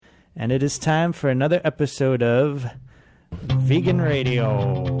And it is time for another episode of Vegan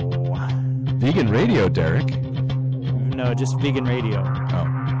Radio. Vegan Radio, Derek? No, just Vegan Radio. Oh.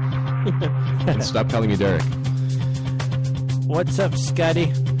 And stop calling me Derek. What's up,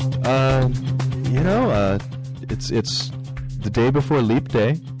 Scotty? It's the day before Leap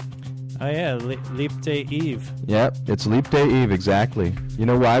Day. Oh, yeah, Leap Day Eve. Yep, it's Leap Day Eve, exactly. You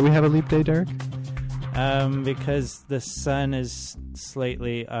know why we have a Leap Day, Derek? Because the sun is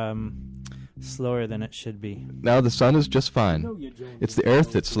slightly slower than it should be. No, the sun is just fine. It's the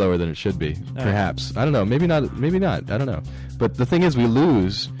Earth that's slower than it should be, perhaps. I don't know, maybe not, I don't know. But the thing is, we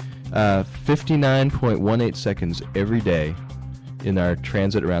lose 59.18 seconds every day in our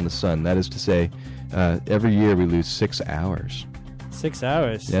transit around the sun. That is to say, every year we lose 6 hours. 6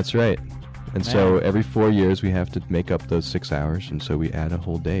 hours? That's right. And so every 4 years we have to make up those 6 hours, and so we add a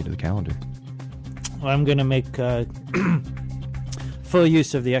whole day to the calendar. Well, I'm going to make full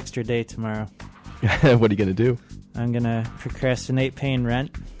use of the extra day tomorrow. What are you going to do? I'm going to procrastinate paying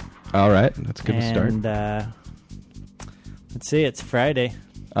rent. All right. That's a good start. And let's see, it's Friday.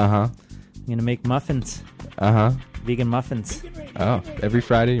 Uh-huh. I'm going to make muffins. Uh-huh. Vegan muffins. Oh, every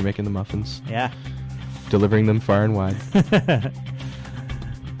Friday you're making the muffins. Yeah. Delivering them far and wide.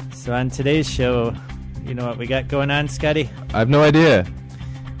 So on today's show, you know what we got going on, Scotty? I have no idea.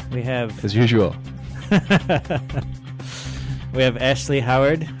 We have... As usual. We have Ashley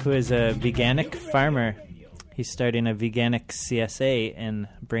Howard, who is a veganic farmer. He's starting a veganic CSA in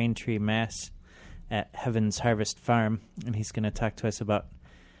Braintree, Mass. at Heaven's Harvest Farm, and he's going to talk to us about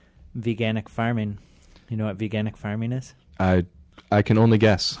veganic farming. You know what veganic farming is? I can only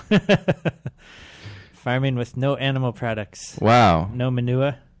guess. Farming with no animal products. Wow. No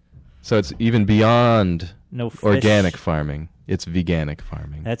manure. So it's even beyond no fish. Organic farming. It's veganic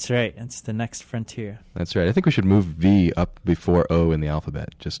farming. That's right. It's the next frontier. That's right. I think we should move V up before O in the alphabet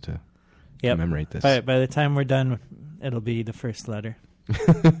just to commemorate this. By the time we're done, it'll be the first letter.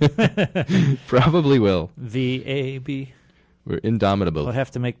 Probably will. V-A-B. We're indomitable. We'll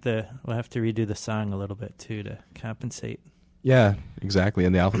have to redo the song a little bit too to compensate. Yeah, exactly.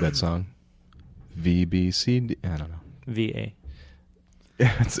 In the alphabet song. V, B, C, D. I don't know. V-A.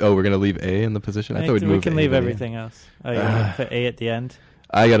 We're going to leave A in the position? I thought we'd move We can leave everything else. Oh, yeah. Put A at the end.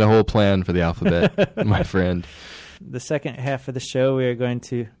 I got a whole plan for the alphabet, my friend. The second half of the show, we are going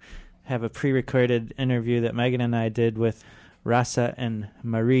to have a pre-recorded interview that Megan and I did with Rasa and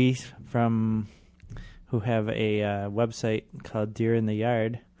Marie who have a website called Deer in the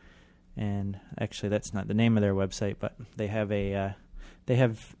Yard. And actually, that's not the name of their website, but they have a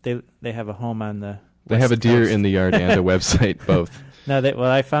home on the They have a deer in the yard and a website, both. No,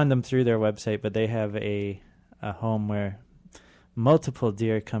 I found them through their website, but they have a home where multiple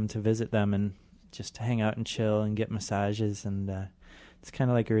deer come to visit them and just hang out and chill and get massages, and it's kind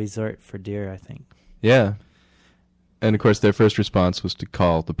of like a resort for deer, I think. Yeah. And, of course, their first response was to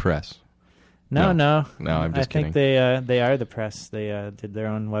call the press. No, I'm just kidding. I think they are the press. They did their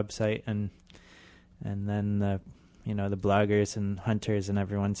own website, and then the bloggers and hunters and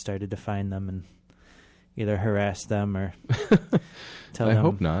everyone started to find them and either harass them or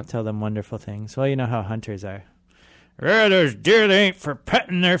hope not. Tell them wonderful things. Well, you know how hunters are. Those deer, they ain't for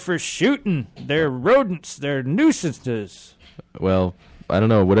petting, they're for shooting. They're rodents, they're nuisances. Well, I don't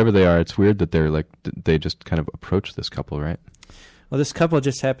know, whatever they are, it's weird that they just kind of approach this couple, right? Well, this couple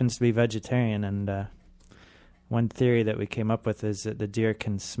just happens to be vegetarian, and one theory that we came up with is that the deer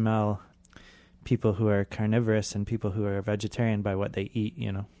can smell people who are carnivorous and people who are vegetarian by what they eat,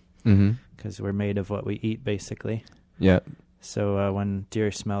 because we're made of what we eat, basically. Yeah. So when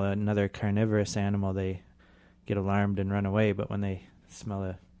deer smell another carnivorous animal, they get alarmed and run away, but when they smell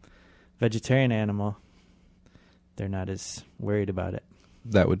a vegetarian animal, they're not as worried about it.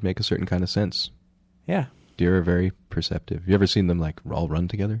 That would make a certain kind of sense. Yeah. Deer are very perceptive. You ever seen them all run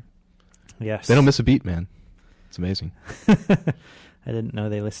together? Yes. They don't miss a beat, man. It's amazing. I didn't know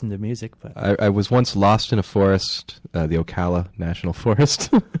they listened to music, but I was once lost in a forest, the Ocala National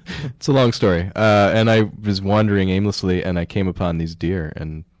Forest. It's a long story. And I was wandering aimlessly, and I came upon these deer,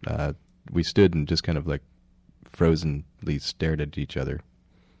 and we stood and just kind of frozenly stared at each other.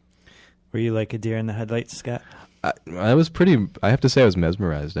 Were you like a deer in the headlights, Scott? I have to say I was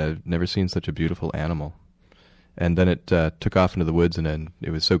mesmerized. I've never seen such a beautiful animal. And then it took off into the woods, and then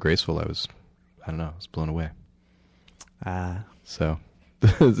it was so graceful, I was blown away. So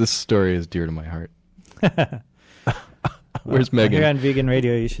this story is dear to my heart. Where's Megan? Here on Vegan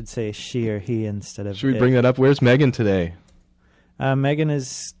Radio, you should say she or he instead of Should we bring that up? Where's Megan today? Megan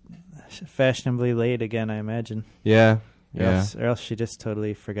is fashionably late again, I imagine. Yeah. Or else she just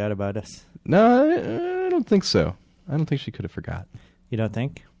totally forgot about us. No, I don't think so. I don't think she could have forgot. You don't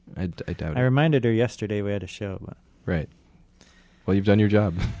think? I doubt I it. reminded her yesterday we had a show, but Right. Well, you've done your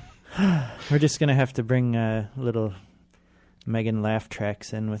job. we're just going to have to bring little Megan laugh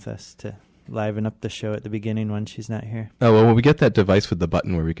tracks in with us to liven up the show at the beginning when she's not here. Oh, well, when we get that device with the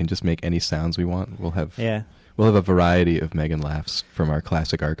button where we can just make any sounds we want, we'll have a variety of Megan laughs from our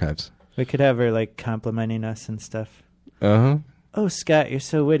classic archives. We could have her like complimenting us and stuff. Uh-huh. Oh, Scott, you're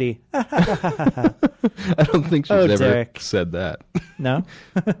so witty. I don't think she's ever Derek. said that. No?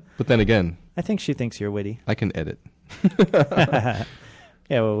 But then again, I think she thinks you're witty. I can edit.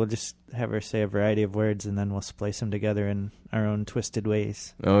 Yeah, well, we'll just have her say a variety of words, and then we'll splice them together in our own twisted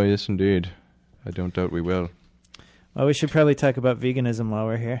ways. Oh, yes, indeed. I don't doubt we will. Well, we should probably talk about veganism while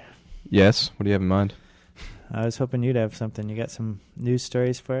we're here. Yes? What do you have in mind? I was hoping you'd have something. You got some news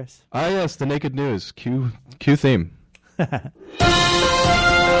stories for us? Ah, yes, the naked news. Cue theme.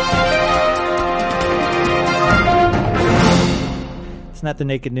 It's not the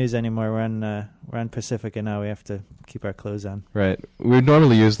naked news anymore. We're on Pacifica now. We have to keep our clothes on. Right. We would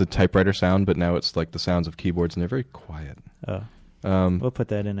normally use the typewriter sound, but now it's like the sounds of keyboards, and they're very quiet. Oh. We'll put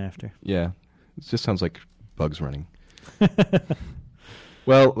that in after. Yeah. It just sounds like bugs running.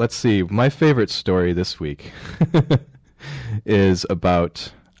 Well, let's see. My favorite story this week is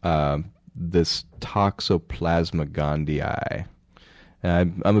about this Toxoplasma gondii.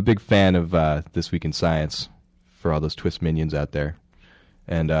 I'm a big fan of This Week in Science for all those Twist minions out there.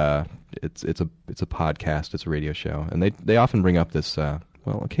 And it's a podcast, it's a radio show, and they often bring up this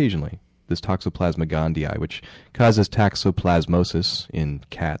occasionally this Toxoplasma gondii, which causes toxoplasmosis in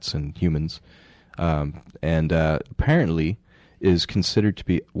cats and humans, and apparently is considered to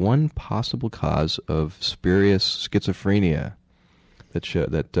be one possible cause of spurious schizophrenia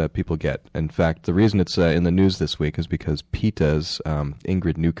that people get. In fact, the reason it's in the news this week is because PETA's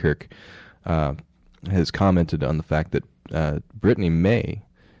Ingrid Newkirk has commented on the fact that Brittany May,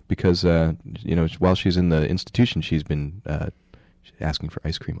 because while she's in the institution, she's been asking for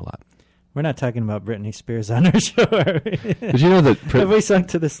ice cream a lot. We're not talking about Britney Spears on our show, are we? Did you know that? Have we sunk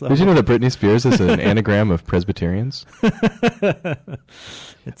to this level? Did you know that Britney Spears is an anagram of Presbyterians?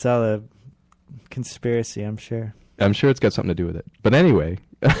 It's all a conspiracy, I'm sure. I'm sure it's got something to do with it. But anyway,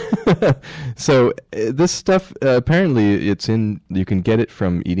 so this stuff apparently you can get it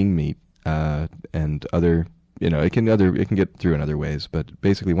from eating meat and other. It can get through in other ways, but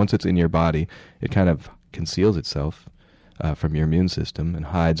basically once it's in your body, it kind of conceals itself from your immune system and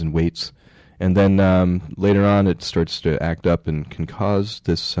hides and waits, and then later on it starts to act up and can cause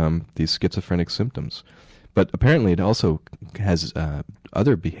these schizophrenic symptoms. But apparently it also has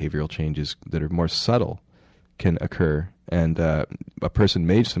other behavioral changes that are more subtle can occur, and a person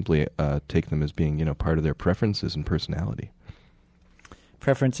may simply take them as being part of their preferences and personality.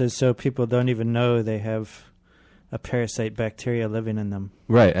 Preferences, so people don't even know they have a parasite bacteria living in them.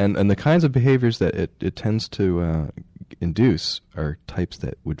 Right, and the kinds of behaviors that it tends to induce are types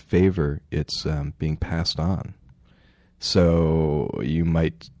that would favor its being passed on. So you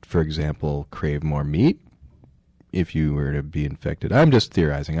might, for example, crave more meat if you were to be infected. I'm just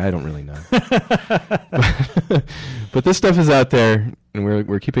theorizing. I don't really know. But this stuff is out there, and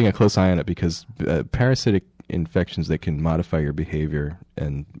we're keeping a close eye on it because parasitic infections that can modify your behavior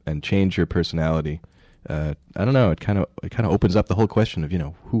and change your personality. I don't know. It kind of opens up the whole question of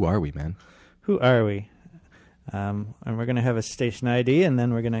who are we, man? Who are we? And we're going to have a station ID, and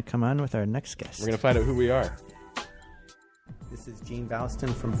then we're going to come on with our next guest. We're going to find out who we are. This is Gene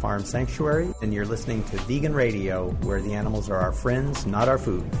Bouston from Farm Sanctuary, and you're listening to Vegan Radio, where the animals are our friends, not our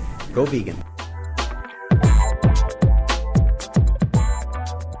food. Go vegan.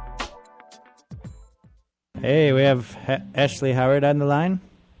 Hey, we have Ashley Howard on the line.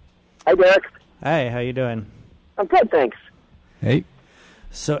 Hi, Derek. Hi, how you doing? I'm good, thanks. Hey.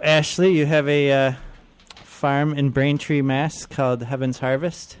 So, Ashley, you have a farm in Braintree, Mass. called Heaven's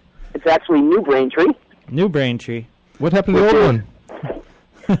Harvest. It's actually New Braintree. New Braintree. What happened to the old one?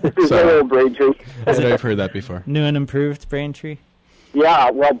 This is the old Braintree. I've heard that before. New and improved Braintree? Yeah,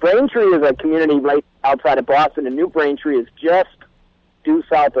 well, Braintree is a community right outside of Boston, and New Braintree is just due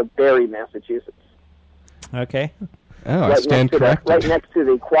south of Barre, Massachusetts. Okay. Oh, I stand corrected. Right next to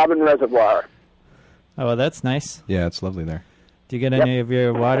the Quabbin Reservoir. Oh, well, that's nice. Yeah, it's lovely there. Do you get any of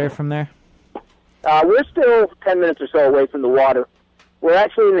your water from there? We're still 10 minutes or so away from the water. We're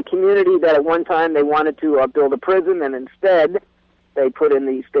actually in a community that at one time they wanted to build a prison, and instead they put in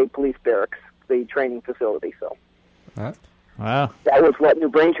the state police barracks, the training facility. So Wow. that was what New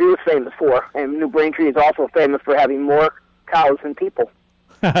Braintree was famous for. And New Braintree is also famous for having more cows than people.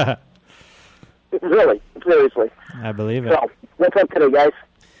 Really, seriously. I believe it. So, what's up today, guys?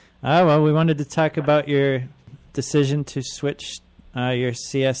 Well, we wanted to talk about your decision to switch your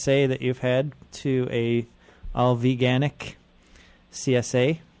CSA that you've had to a all-veganic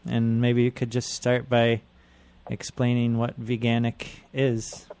CSA, and maybe you could just start by explaining what veganic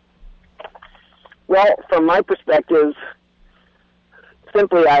is. Well, from my perspective,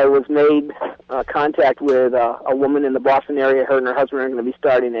 simply I was made contact with a woman in the Boston area. Her and her husband are going to be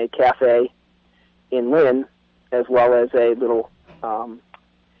starting a cafe in Lynn, as well as a little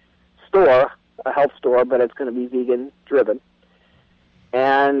store, a health store, but it's going to be vegan-driven.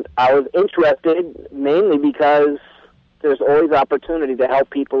 And I was interested mainly because there's always opportunity to help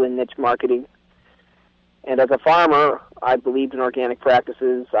people in niche marketing. And as a farmer, I believed in organic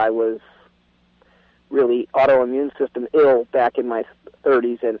practices. I was really autoimmune system ill back in my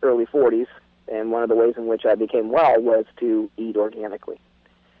 30s and early 40s, and one of the ways in which I became well was to eat organically.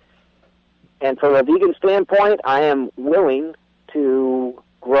 And from a vegan standpoint, I am willing to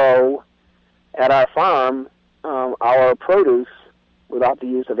grow at our farm our produce without the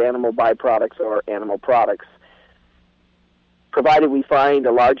use of animal byproducts or animal products, provided we find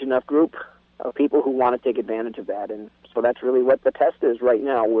a large enough group of people who want to take advantage of that. And so that's really what the test is right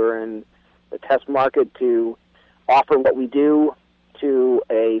now. We're in the test market to offer what we do to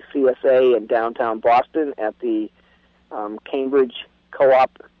a CSA in downtown Boston at the Cambridge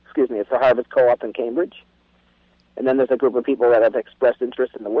Co-op, it's the Harvest Co-op in Cambridge. And then there's a group of people that have expressed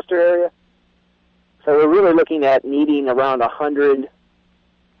interest in the Worcester area. So we're really looking at needing around 100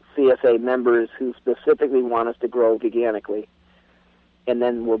 CSA members who specifically want us to grow veganically. And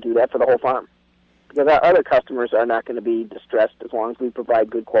then we'll do that for the whole farm. Because our other customers are not going to be distressed as long as we provide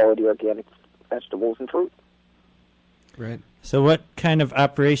good quality organic vegetables and fruit. Right. So what kind of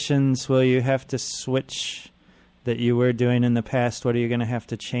operations will you have to switch that you were doing in the past? What are you going to have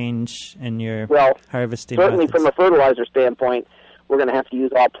to change in your harvesting certainly methods? From a fertilizer standpoint, we're going to have to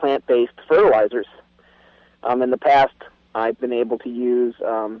use all plant-based fertilizers. In the past, I've been able to use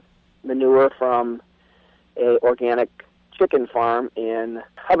manure from an organic chicken farm in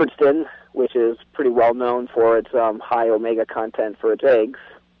Hubbardston, which is pretty well known for its high omega content for its eggs.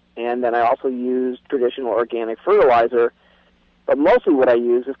 And then I also use traditional organic fertilizer, but mostly what I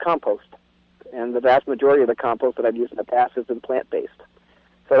use is compost. And the vast majority of the compost that I've used in the past has been plant-based.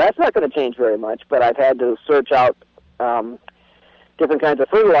 So that's not going to change very much, but I've had to search out different kinds of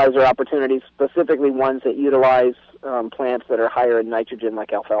fertilizer opportunities, specifically ones that utilize plants that are higher in nitrogen,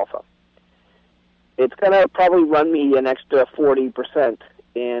 like alfalfa. It's going to probably run me an extra 40%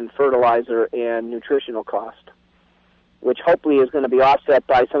 in fertilizer and nutritional cost, which hopefully is going to be offset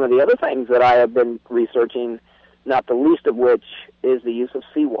by some of the other things that I have been researching, not the least of which is the use of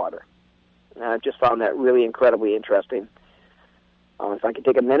seawater. I've just found that really incredibly interesting. If I could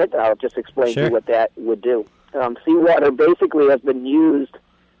take a minute, I'll just explain to you what that would do. Seawater basically has been used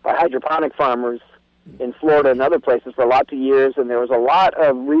by hydroponic farmers in Florida and other places for lots of years, and there was a lot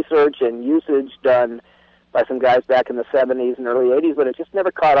of research and usage done by some guys back in the 70s and early 80s, but it just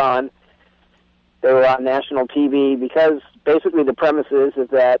never caught on. They were on national TV because basically the premise is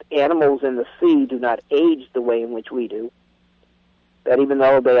that animals in the sea do not age the way in which we do, that even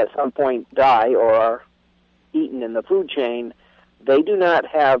though they at some point die or are eaten in the food chain, they do not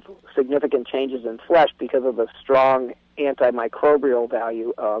have significant changes in flesh because of the strong antimicrobial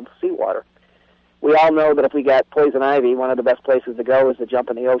value of seawater. We all know that if we got poison ivy, one of the best places to go is to jump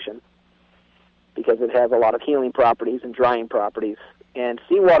in the ocean because it has a lot of healing properties and drying properties. And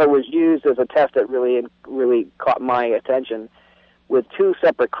seawater was used as a test that really caught my attention with two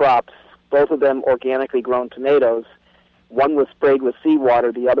separate crops, both of them organically grown tomatoes. One was sprayed with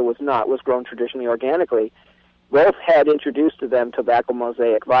seawater, the other was not, was grown traditionally organically. Both had introduced to them tobacco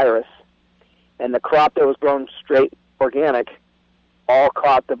mosaic virus, and the crop that was grown straight organic all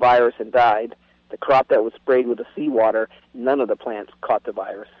caught the virus and died. The crop that was sprayed with the seawater, none of the plants caught the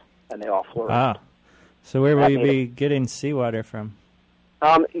virus, and they all flourished. Wow. So where will you be getting seawater from?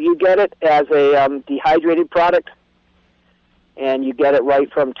 You get it as a dehydrated product, and you get it right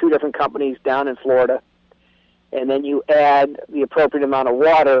from two different companies down in Florida. And then you add the appropriate amount of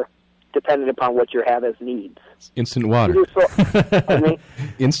water depending upon what you have as needs. Instant water.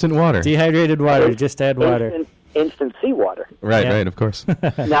 Instant water. Dehydrated water, just add water. Instant seawater. Right, right, of course.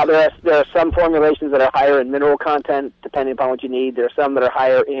 Now, there are some formulations that are higher in mineral content, depending upon what you need. There are some that are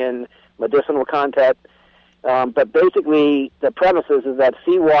higher in medicinal content. But basically, the premise is that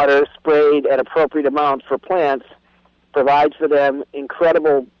seawater sprayed at appropriate amounts for plants provides for them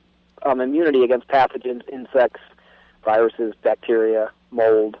incredible immunity against pathogens, insects, viruses, bacteria,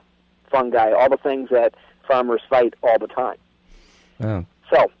 mold, fungi, all the things that farmers fight all the time. Oh.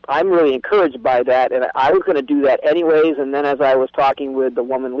 So I'm really encouraged by that, and I was going to do that anyways, and then as I was talking with the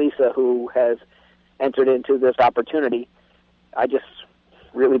woman, Lisa, who has entered into this opportunity, I just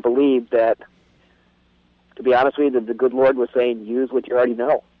really believe that, to be honest with you, that the good Lord was saying, use what you already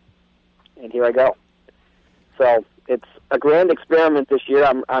know. And here I go. So it's a grand experiment this year.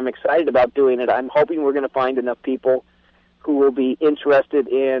 I'm excited about doing it. I'm hoping we're going to find enough people who will be interested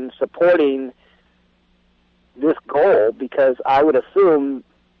in supporting this goal, because I would assume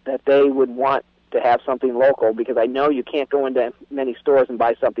that they would want to have something local, because I know you can't go into many stores and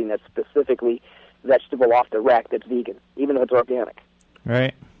buy something that's specifically vegetable off the rack that's vegan, even if it's organic.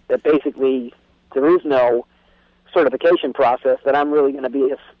 Right. That basically there is no certification process, that I'm really going to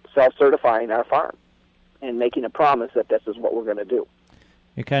be self-certifying our farm and making a promise that this is what we're going to do.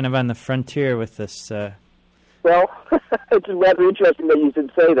 You're kind of on the frontier with this. Well, it's rather interesting that you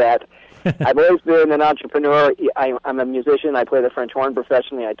should say that. I've always been an entrepreneur. I'm a musician. I play the French horn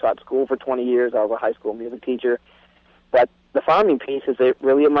professionally. I taught school for 20 years. I was a high school music teacher. But the farming piece is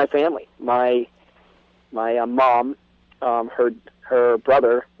really in my family. My mom, her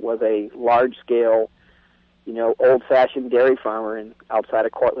brother was a large-scale, old-fashioned dairy farmer outside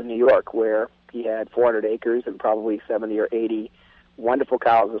of Cortland, New York, where he had 400 acres and probably 70 or 80 wonderful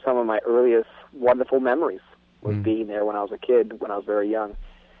cows. And some of my earliest wonderful memories was being there when I was a kid, when I was very young.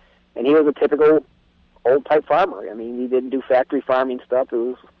 And he was a typical old-type farmer. I mean, he didn't do factory farming stuff. It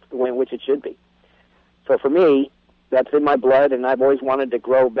was the way in which it should be. So for me, that's in my blood, and I've always wanted to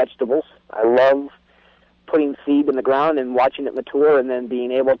grow vegetables. I love putting seed in the ground and watching it mature and then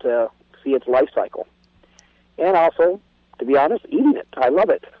being able to see its life cycle. And also, to be honest, eating it. I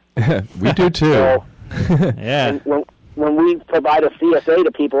love it. We do too. So, Yeah. when we provide a CSA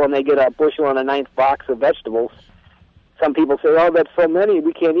to people and they get a bushel and a ninth box of vegetables, some people say, "Oh, that's so many,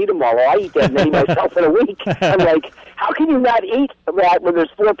 we can't eat them all." Well, I eat that many myself in a week. I'm like, how can you not eat that when there's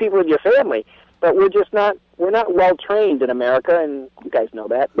 4 people in your family? But we're not well trained in America, and you guys know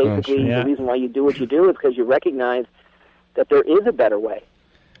that. Basically, sure. Yeah. The reason why you do what you do is because you recognize that there is a better way.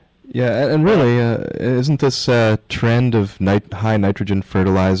 Yeah, and really, isn't this trend of high nitrogen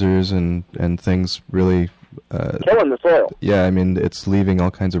fertilizers and things really Killing the soil. Yeah, I mean, it's leaving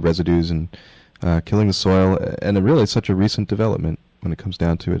all kinds of residues and killing the soil, and it really is such a recent development when it comes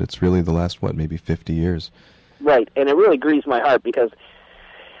down to it. It's really the last, maybe 50 years. Right, and it really grieves my heart, because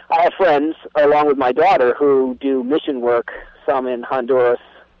I have friends, along with my daughter, who do mission work, some in Honduras,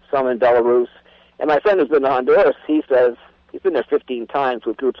 some in Belarus. And my friend who's been to Honduras, he says he's been there 15 times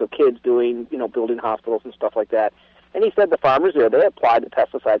with groups of kids doing, building hospitals and stuff like that. And he said the farmers there, they apply the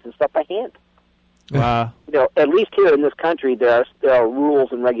pesticides and stuff by hand. Wow. At least here in this country, there are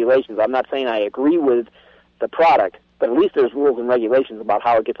rules and regulations. I'm not saying I agree with the product, but at least there's rules and regulations about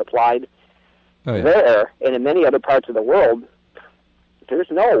how it gets applied there. And in many other parts of the world, there's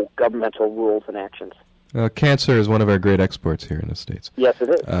no governmental rules and actions. Cancer is one of our great exports here in the States. Yes, it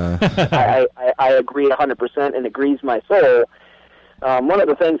is. I agree 100%, and it grieves my soul. One of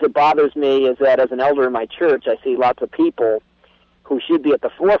the things that bothers me is that as an elder in my church, I see lots of people who should be at the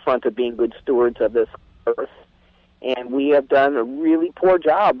forefront of being good stewards of this earth, and we have done a really poor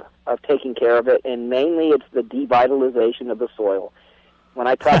job of taking care of it, and mainly it's the devitalization of the soil. When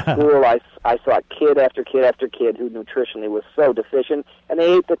I taught school, I saw kid after kid after kid who nutritionally was so deficient, and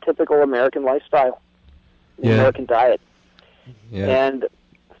they ate the typical American lifestyle, the American diet. Yeah. And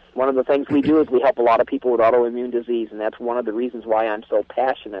one of the things we do is we help a lot of people with autoimmune disease, and that's one of the reasons why I'm so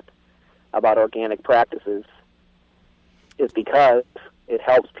passionate about organic practices, is because it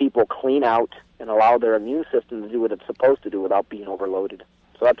helps people clean out and allow their immune system to do what it's supposed to do without being overloaded.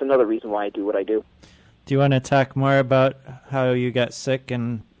 So that's another reason why I do what I do. Do you want to talk more about how you got sick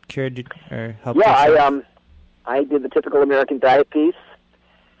and cured or helped? Yeah, I did the typical American diet piece.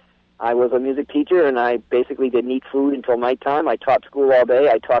 I was a music teacher, and I basically didn't eat food until nighttime. I taught school all day.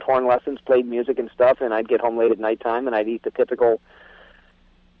 I taught horn lessons, played music and stuff, and I'd get home late at nighttime, and I'd eat the typical,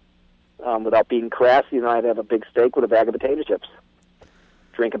 without being crass, I'd have a big steak with a bag of potato chips,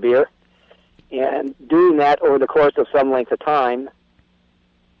 drink a beer. And doing that over the course of some length of time,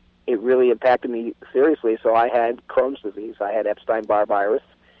 it really impacted me seriously. So I had Crohn's disease, I had Epstein-Barr virus,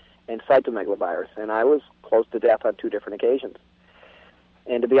 and cytomegalovirus, and I was close to death on 2 different occasions.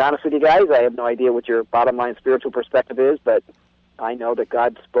 And to be honest with you guys, I have no idea what your bottom line spiritual perspective is, but I know that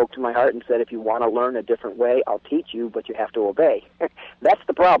God spoke to my heart and said, if you want to learn a different way, I'll teach you, but you have to obey. That's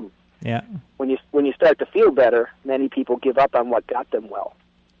the problem. Yeah. When you start to feel better, many people give up on what got them well.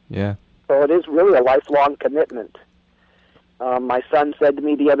 Yeah. So it is really a lifelong commitment. My son said to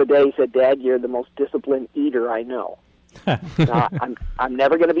me the other day, he said, "Dad, you're the most disciplined eater I know." Now, I'm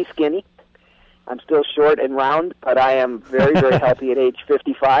never going to be skinny. I'm still short and round, but I am very, very healthy at age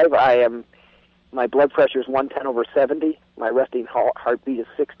 55. My blood pressure is 110/70. My resting heartbeat is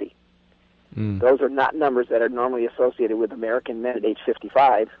 60. Those are not numbers that are normally associated with American men at age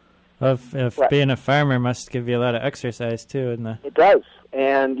 55. Well, if being a farmer must give you a lot of exercise too, It does,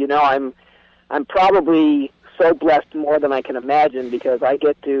 and I'm probably so blessed more than I can imagine because I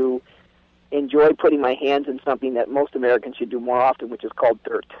get to enjoy putting my hands in something that most Americans should do more often, which is called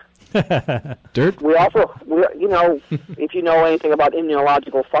dirt. Dirt? If you know anything about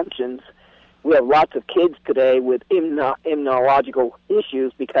immunological functions, we have lots of kids today with immunological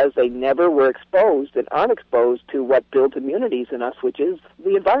issues because they never were exposed and aren't exposed to what builds immunities in us, which is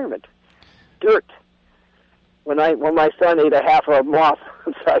the environment, dirt. When my son ate a half a moth,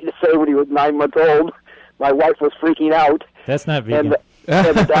 I'm sorry to say, when he was 9 months old, my wife was freaking out. That's not vegan.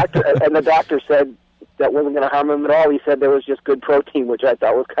 And the doctor said that wasn't going to harm him at all. He said there was just good protein, which I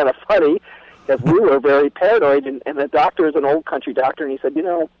thought was kind of funny because we were very paranoid. And the doctor is an old country doctor, and he said,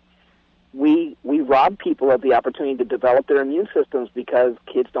 we rob people of the opportunity to develop their immune systems because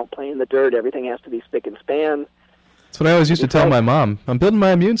kids don't play in the dirt. Everything has to be spick and span. That's what I always used to tell my mom. I'm building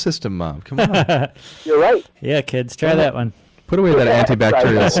my immune system, Mom. Come on. You're right. Yeah, kids, try that one. Put away that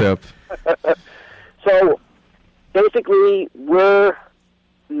antibacterial soap. So, basically, we're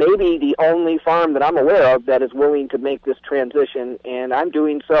maybe the only farm that I'm aware of that is willing to make this transition, and I'm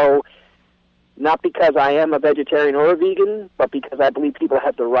doing so not because I am a vegetarian or a vegan, but because I believe people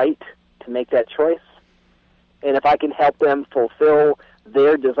have the right to make that choice. And if I can help them fulfill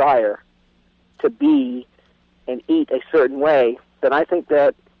their desire to be and eat a certain way, then I think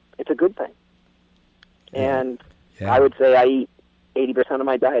that it's a good thing. And I would say I eat 80% of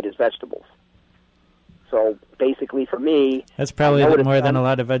my diet is vegetables. So basically for me... That's probably more than a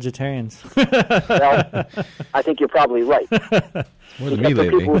lot of vegetarians. Well, I think you're probably right. More than me lately.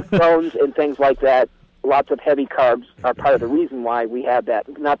 For people with Crohn's and things like that, lots of heavy carbs are part of the reason why we have that.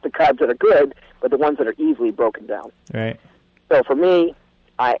 Not the carbs that are good, but the ones that are easily broken down. Right. So for me,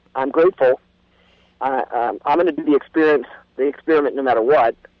 I'm grateful. I'm going to do the experiment no matter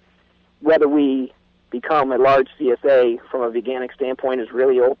what. Whether we become a large CSA from a veganic standpoint is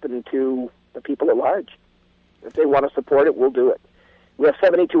really open to the people at large. If they want to support it, we'll do it. We have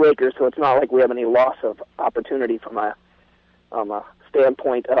 72 acres, so it's not like we have any loss of opportunity from a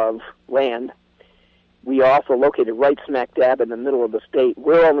standpoint of land. We are also located right smack dab in the middle of the state.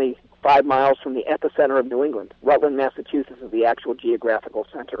 We're only 5 miles from the epicenter of New England. Rutland, Massachusetts is the actual geographical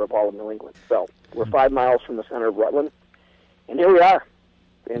center of all of New England. So we're 5 miles from the center of Rutland. And here we are.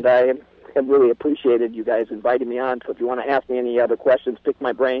 And I have really appreciated you guys inviting me on. So if you want to ask me any other questions, pick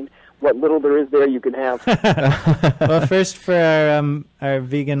my brain. What little there is there, you can have. Well, first for our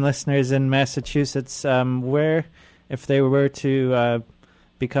vegan listeners in Massachusetts, where, if they were to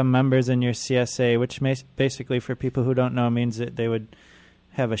become members in your CSA, which basically for people who don't know means that they would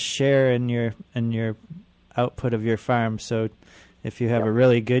have a share in your output of your farm. So if you have a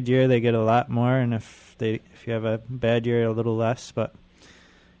really good year, they get a lot more, and if you have a bad year, a little less. But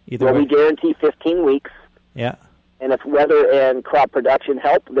either way, we guarantee 15 weeks. Yeah. And if weather and crop production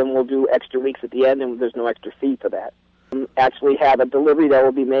help, then we'll do extra weeks at the end, and there's no extra fee for that. We actually have a delivery that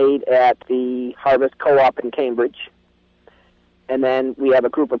will be made at the Harvest Co-op in Cambridge. And then we have a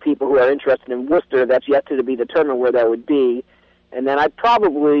group of people who are interested in Worcester. That's yet to be determined where that would be. And then I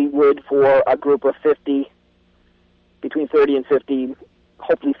probably would, for a group of 50, between 30 and 50,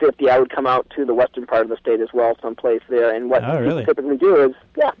 hopefully 50, I would come out to the western part of the state as well, someplace there. And what we typically do is,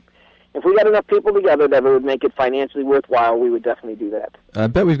 if we got enough people together that it would make it financially worthwhile, we would definitely do that. I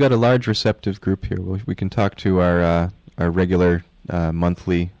bet we've got a large receptive group here. We can talk to our regular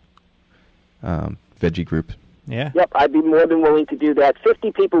monthly veggie group. Yeah. Yep, I'd be more than willing to do that.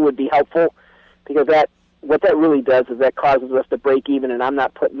 50 people would be helpful because what that really does is that causes us to break even, and I'm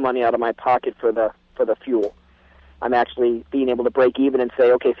not putting money out of my pocket for the fuel. I'm actually being able to break even and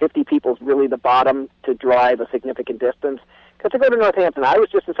say, okay, 50 people is really the bottom to drive a significant distance. Because to go to Northampton, I was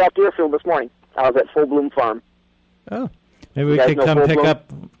just in South Deerfield this morning. I was at Full Bloom Farm. Oh, maybe we could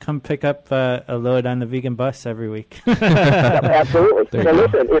come pick up a load on the vegan bus every week. Absolutely. So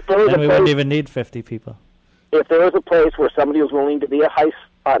listen, if there was then we wouldn't even need 50 people. If there was a place where somebody was willing to be a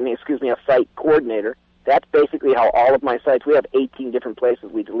site coordinator, that's basically how all of my sites. We have 18 different places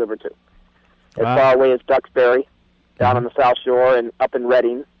we deliver to. As far away as Duxbury, down on the South Shore, and up in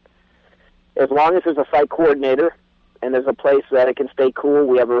Reading. As long as there's a site coordinator and there's a place that it can stay cool,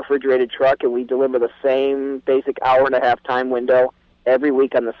 we have a refrigerated truck, and we deliver the same basic hour-and-a-half time window every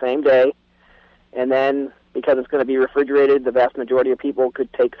week on the same day. And then, because it's going to be refrigerated, the vast majority of people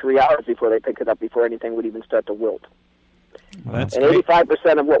could take 3 hours before they pick it up, before anything would even start to wilt. Well, that's and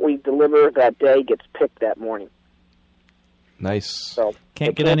 85% of what we deliver that day gets picked that morning. Nice. So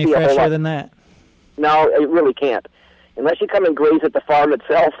can't get any fresher than that. No, it really can't. Unless you come and graze at the farm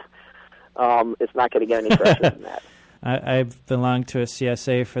itself, it's not going to get any fresher than that. I've belonged to a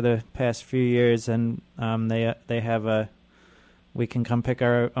CSA for the past few years, and they have we can come pick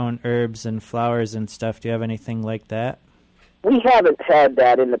our own herbs and flowers and stuff. Do you have anything like that? We haven't had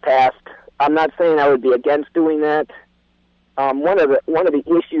that in the past. I'm not saying I would be against doing that. One of the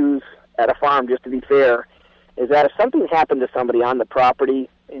issues at a farm, just to be fair, is that if something happened to somebody on the property,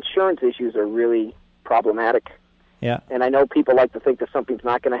 insurance issues are really problematic. Yeah. And I know people like to think that something's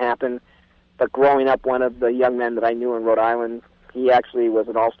not going to happen, but growing up, one of the young men that I knew in Rhode Island, he actually was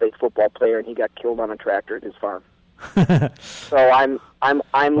an all-state football player, and he got killed on a tractor at his farm. So I'm well,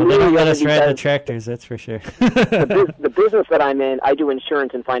 they don't let us ride the tractors, that's for sure. the business that I'm in, I do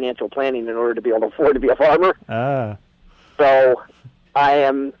insurance and financial planning in order to be able to afford to be a farmer. Ah. So I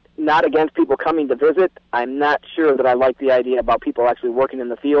am not against people coming to visit. I'm not sure that I like the idea about people actually working in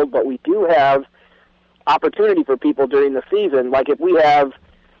the field, but we do have opportunity for people during the season. Like if we have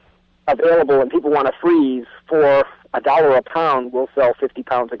available and people want to freeze for $1 a pound, we'll sell 50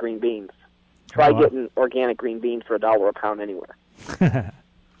 pounds of green beans. Try getting organic green beans for $1 a pound anywhere.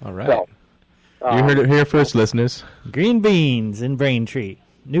 All right. So, you heard it here first, listeners. Green beans in Braintree.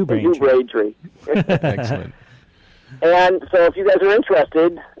 New Braintree. New Braintree. Excellent. And so if you guys are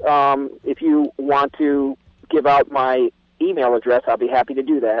interested, if you want to give out my email address, I'll be happy to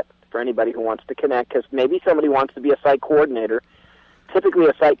do that for anybody who wants to connect, because maybe somebody wants to be a site coordinator. Typically,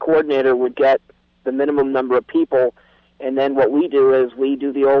 a site coordinator would get the minimum number of people, and then what we do is we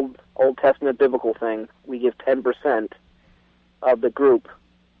do the Old Testament biblical thing. We give 10% of the group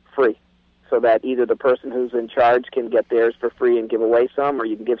free, so that either the person who's in charge can get theirs for free and give away some, or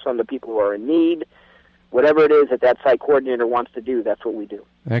you can give some to people who are in need. Whatever it is that site coordinator wants to do, that's what we do.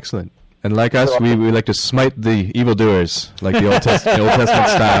 Excellent. And like us, we like to smite the evildoers, like the Old Testament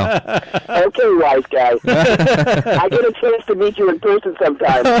style. Okay, wise guy. I get a chance to meet you in person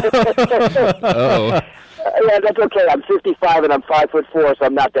sometime. Uh-oh. Yeah, that's okay. I'm 55 and I'm 5'4", so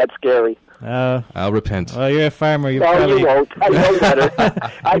I'm not that scary. I'll repent. Well, you're a farmer. You won't. I know better.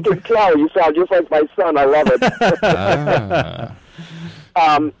 I can tell. You sound just like my son. I love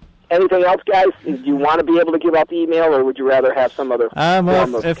it. Anything else, guys? Do you want to be able to give out the email, or would you rather have some other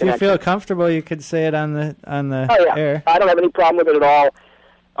form of if you feel comfortable, you could say it on the air. I don't have any problem with it at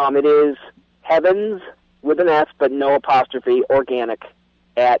all. It is Heavens with an S, but no apostrophe, organic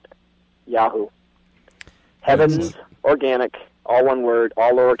at Yahoo. Heavens Organic, all one word,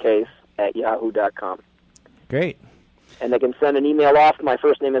 all lowercase, at yahoo.com. Great. And they can send an email off. My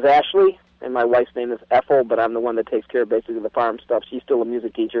first name is Ashley, and my wife's name is Ethel, but I'm the one that takes care of basically the farm stuff. She's still a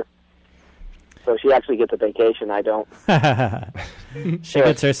music teacher. So she actually gets a vacation. I don't. She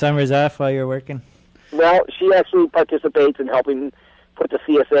gets her summers off while you're working? Well, she actually participates in helping put the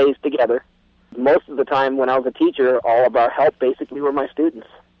CSAs together. Most of the time when I was a teacher, all of our help basically were my students.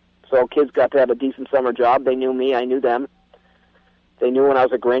 So kids got to have a decent summer job. They knew me. I knew them. They knew when I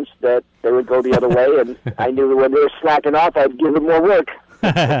was a Grinch that they would go the other way, and I knew when they were slacking off, I'd give them more work.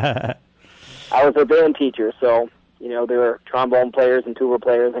 I was a band teacher, so, there were trombone players and tuba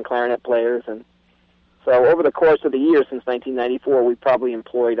players and clarinet players, and so over the course of the year since 1994, we probably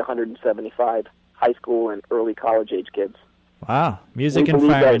employed 175 high school and early college-age kids. Wow, music and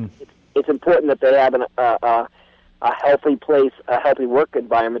farming. It's important that they have a healthy place, a healthy work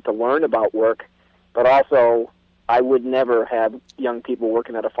environment to learn about work, but also I would never have young people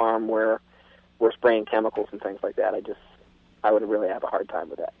working at a farm where we're spraying chemicals and things like that. I would really have a hard time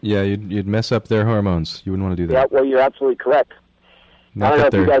with that. Yeah, you'd mess up their hormones. You wouldn't want to do that. Yeah, well, you're absolutely correct. I don't know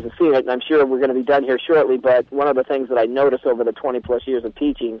if you guys have seen it, and I'm sure we're going to be done here shortly, but one of the things that I noticed over the 20-plus years of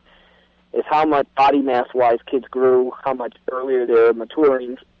teaching is how much body mass-wise kids grew, how much earlier they're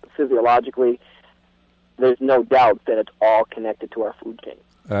maturing physiologically. There's no doubt that it's all connected to our food chain.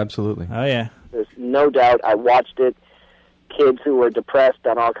 Absolutely. Oh, yeah. There's no doubt. I watched it. Kids who were depressed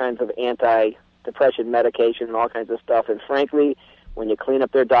on all kinds of anti-depression medication and all kinds of stuff, and frankly, when you clean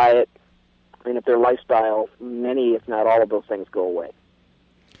up their diet, clean up their lifestyle, many, if not all of those things go away.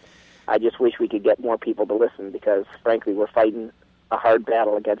 I just wish we could get more people to listen because, frankly, we're fighting a hard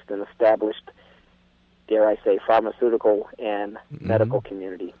battle against an established, dare I say, pharmaceutical and medical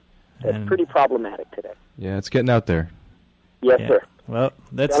community. That's pretty problematic today. Yeah, it's getting out there. Yes, sir. Well,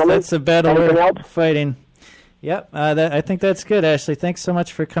 that's a battle we're fighting. Yep, I think that's good, Ashley. Thanks so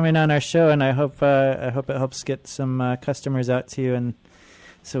much for coming on our show, and I hope it helps get some customers out to you, and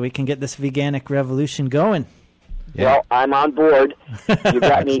so we can get this veganic revolution going. Yeah. Well, I'm on board. You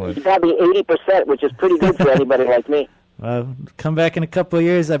got me 80%, which is pretty good for anybody like me. Well, come back in a couple of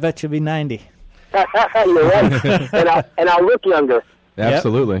years. I bet you'll be 90. You're right, and I'll look younger.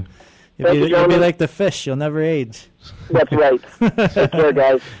 Absolutely. Thank you, You'll be gentlemen. like the fish. You'll never age. That's right. Take care,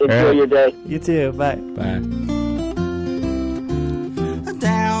 guys. Enjoy right. your day. You too. Bye. Bye.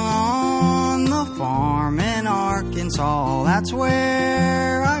 Down on the farm in Arkansas, that's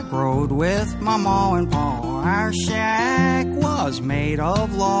where I growed with my ma and pa. Our shack was made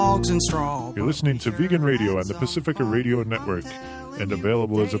of logs and straw. You're listening to Vegan Radio on the Pacifica Radio Network and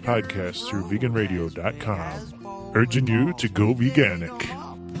available as a podcast through veganradio.com. Urging you to go veganic.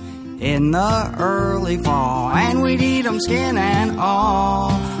 In the early fall, and we'd eat 'em skin and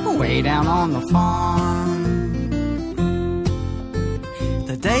all, way down on the farm.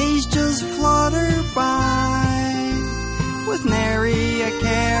 The days just flutter by, with nary a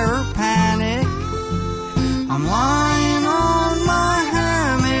care or panic. I'm lying on my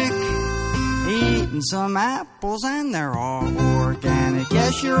hammock, eating some apples, and they're all organic.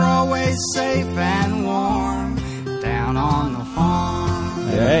 Yes, you're always safe and warm, down on the farm.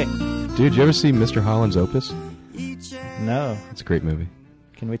 All right. Dude, you ever see Mr. Holland's Opus? No. It's a great movie.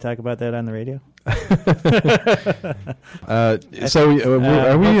 Can we talk about that on the radio? Are we?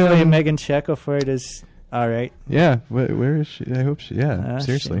 Hopefully Megan Shackelford is all right. Yeah. Where is she? I hope she. Yeah.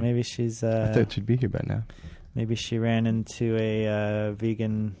 Seriously. Maybe she's. I thought she'd be here by now. Maybe she ran into a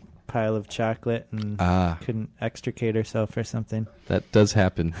vegan pile of chocolate and couldn't extricate herself or something. That does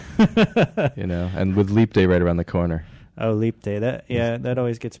happen. And with Leap Day right around the corner. Oh, Leap Day. That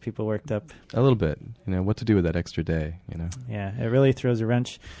always gets people worked up. A little bit. What to do with that extra day, Yeah, it really throws a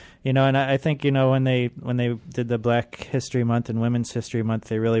wrench. And I think, when they did the Black History Month and Women's History Month,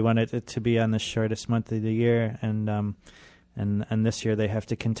 they really wanted it to be on the shortest month of the year, and this year they have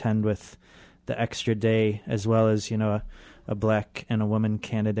to contend with the extra day, as well as, a black and a woman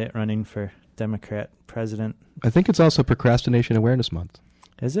candidate running for Democrat president. I think it's also Procrastination Awareness Month.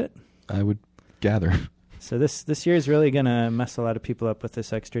 Is it? I would gather. So this year is really going to mess a lot of people up with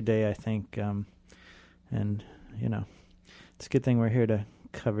this extra day, I think. And, it's a good thing we're here to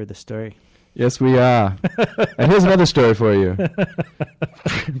cover the story. Yes, we are. And here's another story for you.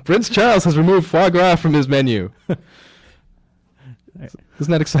 Prince Charles has removed foie gras from his menu.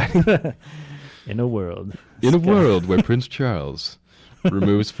 Isn't that exciting? In a world. In a world where Prince Charles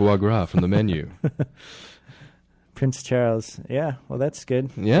removes foie gras from the menu. Prince Charles. Yeah, well, that's good.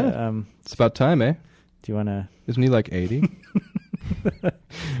 Yeah. It's about time, eh? Do you want to... Isn't he like 80?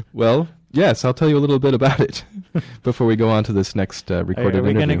 Well, yes, I'll tell you a little bit about it before we go on to this next recorded interview. Are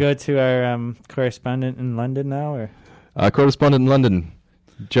we going to go to our correspondent in London now? Or correspondent in London,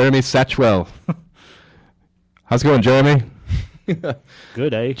 Jeremy Satchwell. How's it going, Jeremy?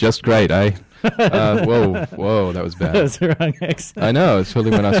 Good, eh? Just great, eh? Whoa, that was bad. That was the wrong accent. I know, it's totally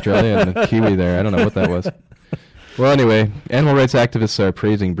went Australian and Kiwi there. I don't know what that was. Well, anyway, animal rights activists are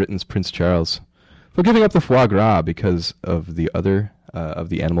praising Britain's Prince Charles for giving up the foie gras because of the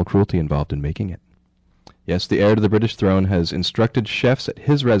animal cruelty involved in making it. Yes, the heir to the British throne has instructed chefs at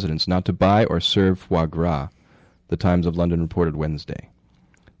his residence not to buy or serve foie gras, the Times of London reported Wednesday.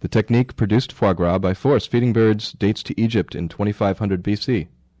 The technique produced foie gras by force feeding birds dates to Egypt in 2500 BC.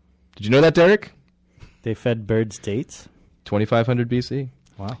 Did you know that, Derek? They fed birds dates? 2500 BC.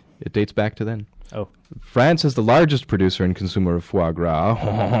 Wow. It dates back to then. Oh. France is the largest producer and consumer of foie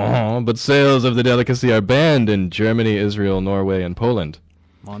gras, but sales of the delicacy are banned in Germany, Israel, Norway, and Poland.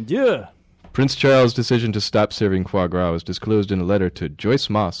 Mon Dieu! Prince Charles' decision to stop serving foie gras was disclosed in a letter to Joyce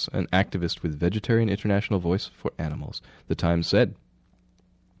Moss, an activist with Vegetarian International Voice for Animals, the Times said.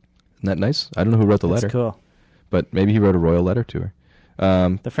 Isn't that nice? I don't know who wrote the letter. That's cool. But maybe he wrote a royal letter to her.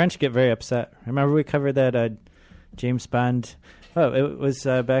 The French get very upset. Remember we covered that James Bond... Oh, it was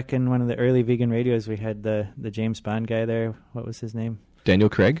back in one of the early vegan radios. We had the James Bond guy there. What was his name? Daniel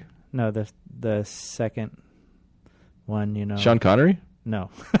Craig? No, the second one, Sean Connery? No.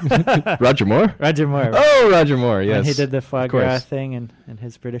 Roger Moore? Roger Moore. Oh, Roger Moore, yes. When he did the foie gras thing in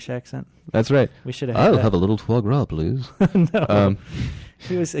his British accent. That's right. We should have had I'll that. have a little foie gras, please. No.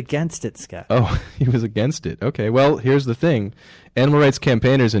 He was against it, Scott. Oh, he was against it. Okay, well, here's the thing. Animal rights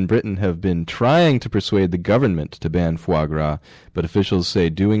campaigners in Britain have been trying to persuade the government to ban foie gras, but officials say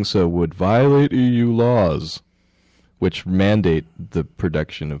doing so would violate EU laws, which mandate the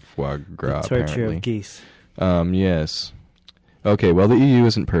production of foie gras, the torture apparently. of geese. Yes. Okay, well, the EU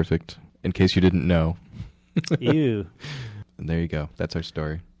isn't perfect, in case you didn't know. Ew. And there you go. That's our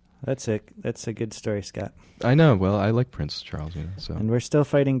story. That's a good story, Scott. I know. Well, I like Prince Charles, so. And we're still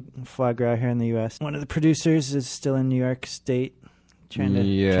fighting foie gras here in the U.S. One of the producers is still in New York State, trying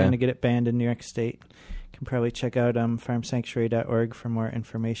to get it banned in New York State. You can probably check out farmsanctuary.org for more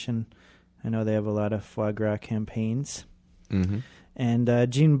information. I know they have a lot of foie gras campaigns. Mm-hmm.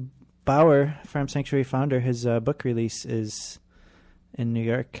 And Gene Bauer, Farm Sanctuary founder, his book release is in New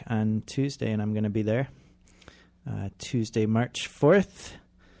York on Tuesday, and I'm going to be there Tuesday, March 4th.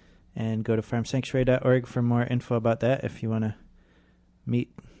 And go to farmsanctuary.org for more info about that if you want to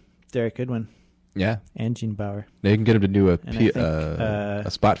meet Derek Goodwin. Yeah. And Gene Bauer. Now you can get him to do a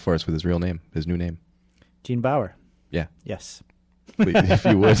spot for us with his real name, his new name. Gene Bauer. Yeah. Yes. Please, if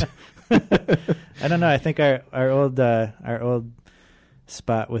you would. I don't know. I think our old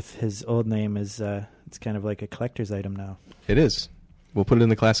spot with his old name is it's kind of like a collector's item now. It is. We'll put it in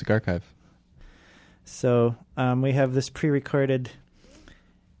the classic archive. So we have this pre-recorded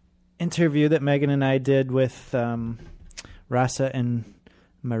interview that Megan and I did with Rasa and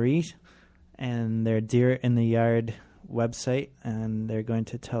Marie and their Deer in the Yard website, and they're going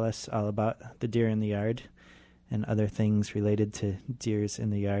to tell us all about the deer in the yard and other things related to deers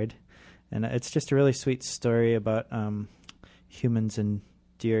in the yard. And it's just a really sweet story about humans and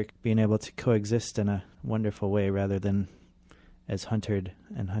deer being able to coexist in a wonderful way rather than as hunted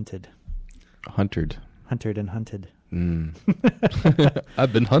and hunted. Hunted and hunted.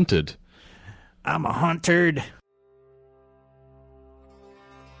 I've been hunted. I'm a hunted.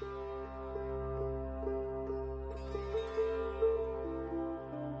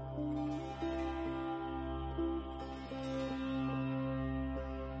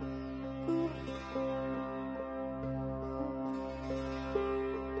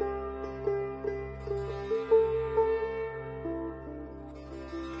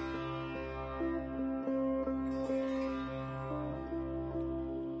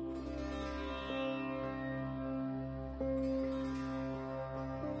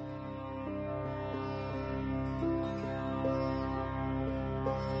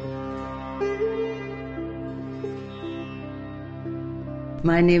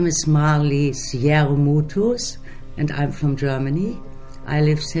 My name is Marlies Jermutus, and I'm from Germany. I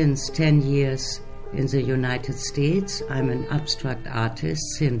live since 10 years in the United States. I'm an abstract artist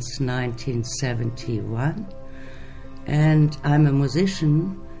since 1971, and I'm a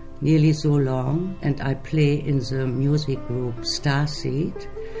musician nearly so long, and I play in the music group Starseed.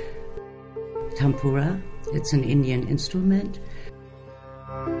 Tampura, it's an Indian instrument.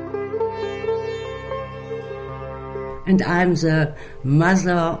 And I'm the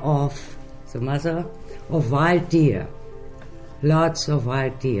mother of wild deer. Lots of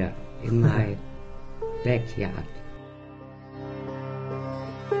wild deer in my backyard.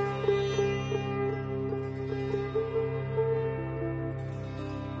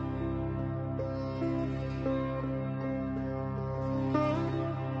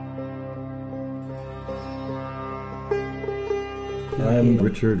 I'm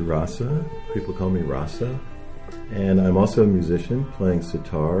Richard Rasa. People call me Rasa. And I'm also a musician playing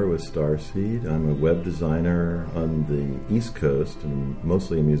sitar with Starseed. I'm a web designer on the East Coast and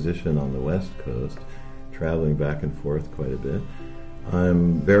mostly a musician on the West Coast, traveling back and forth quite a bit.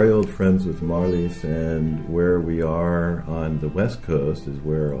 I'm very old friends with Marlies, and where we are on the West Coast is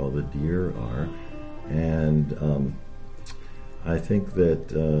where all the deer are. And I think that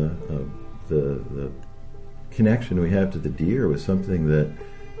the connection we have to the deer was something that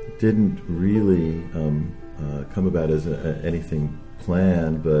didn't really come about as anything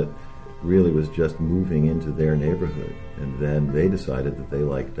planned, but really was just moving into their neighborhood. And then they decided that they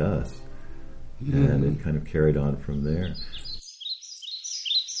liked us, and it kind of carried on from there.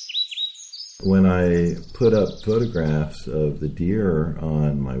 When I put up photographs of the deer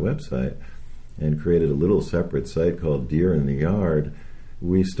on my website and created a little separate site called Deer in the Yard,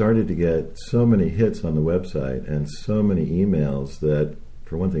 we started to get so many hits on the website and so many emails that,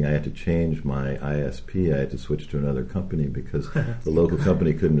 for one thing, I had to change my ISP. I had to switch to another company because the local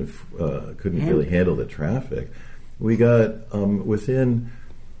company couldn't really handle the traffic. We got, within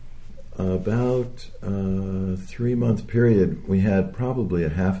about a 3-month period, we had probably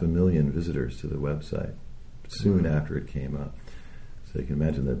 500,000 visitors to the website soon after it came up. So you can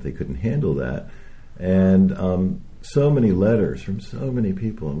imagine that they couldn't handle that. And so many letters from so many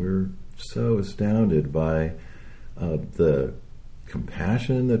people, and we were so astounded by the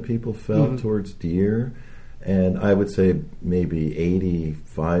compassion that people felt towards deer. And I would say maybe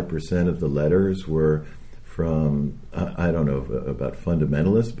 85% of the letters were from, I don't know about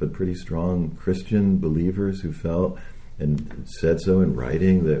fundamentalists, but pretty strong Christian believers who felt and said so in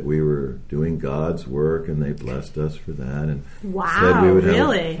writing that we were doing God's work, and they blessed us for that. And said we would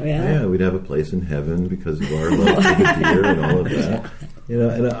have we'd have a place in heaven because of our love for the deer and all of that. You know,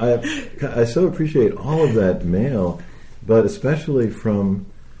 and I so appreciate all of that mail, but especially from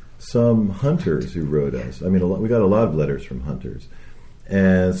some hunters who wrote us. I mean, we got a lot of letters from hunters,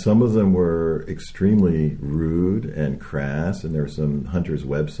 and some of them were extremely rude and crass, and there were some hunters'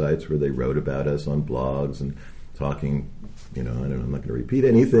 websites where they wrote about us on blogs and talking, I'm not going to repeat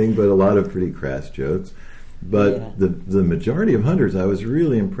anything, but a lot of pretty crass jokes. But the majority of hunters, I was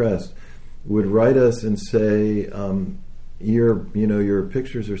really impressed, would write us and say, your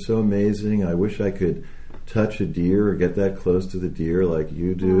pictures are so amazing. I wish I could touch a deer or get that close to the deer like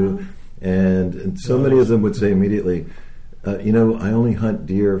you do. And so many of them would say immediately, I only hunt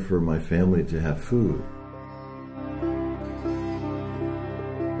deer for my family to have food.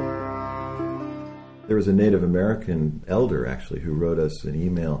 There was a Native American elder, actually, who wrote us an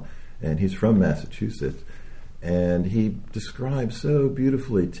email, and he's from Massachusetts, and he described so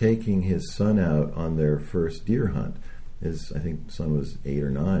beautifully taking his son out on their first deer hunt. His, I think, son was 8 or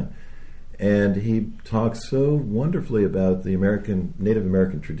 9. And he talks so wonderfully about the Native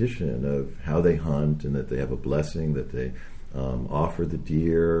American tradition of how they hunt, and that they have a blessing that they offer the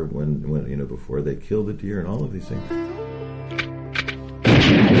deer when before they kill the deer, and all of these things.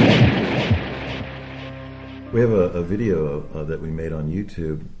 We have a video that we made on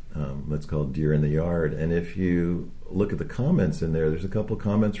YouTube that's called Deer in the Yard, and if you look at the comments in there's a couple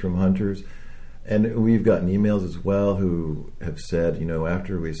comments from hunters, and we've gotten emails as well who have said,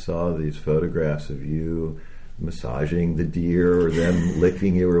 after we saw these photographs of you massaging the deer or them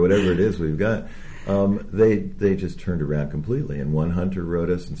licking you or whatever it is we've got, they just turned around completely. And one hunter wrote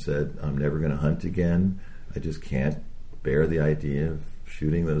us and said, I'm never going to hunt again. I just can't bear the idea of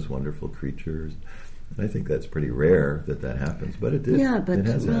shooting those wonderful creatures. And I think that's pretty rare that happens, but it did. Yeah, but it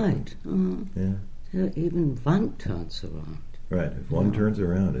has right. Yeah. Even one turns around. Right. If one turns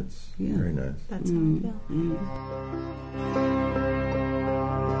around, it's very nice. That's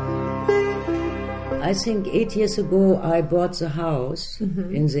I think 8 years ago I bought the house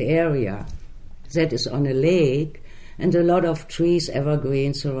in the area that is on a lake, and a lot of trees,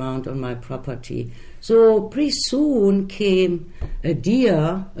 evergreens around on my property. So pretty soon came a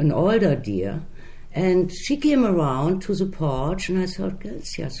deer, an older deer, and she came around to the porch, and I thought,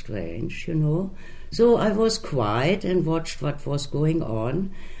 that's just strange, So I was quiet and watched what was going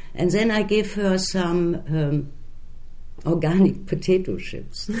on, and then I gave her some organic potato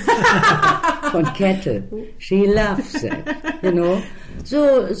chips von Kettle. She loves that,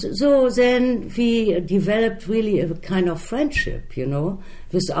 So then we developed really a kind of friendship,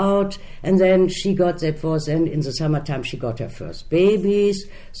 and then she got, and in the summertime she got her first babies,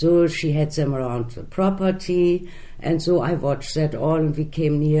 so she had them around the property, and so I watched that all, and we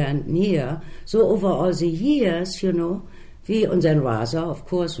came near and near. So over all the years, and then Raza, of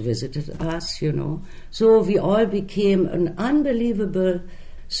course, visited us, So we all became an unbelievable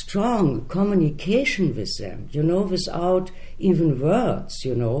strong communication with them, without even words,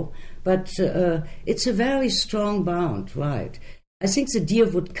 But it's a very strong bond, right? I think the deer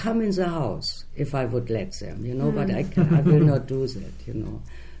would come in the house if I would let them, but I will not do that,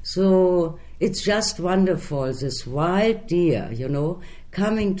 So it's just wonderful, this wild deer,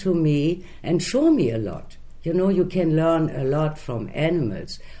 coming to me and show me a lot. You can learn a lot from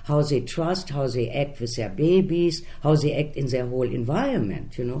animals, how they trust, how they act with their babies, how they act in their whole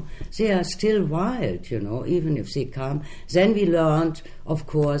environment, They are still wild, even if they come. Then we learned, of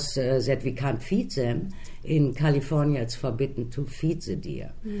course, that we can't feed them. In California, it's forbidden to feed the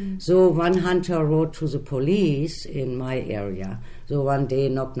deer. So one hunter wrote to the police in my area. So one day,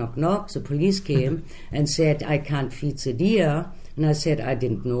 knock, knock, knock, the police came and said, I can't feed the deer. And I said, I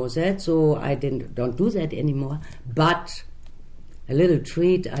didn't know that, so I don't do that anymore. But a little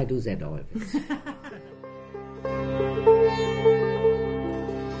treat, I do that always.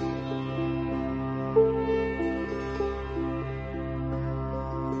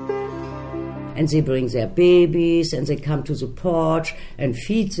 And they bring their babies, and they come to the porch and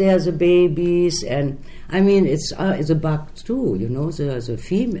feed there the babies. And I mean, it's a buck too,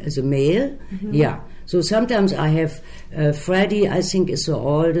 the male. Yeah. So sometimes I have Freddie, I think is the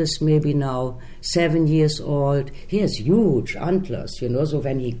oldest, maybe now 7 years old. He has huge antlers, So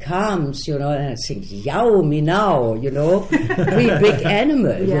when he comes, and I think, yow, me now, Very big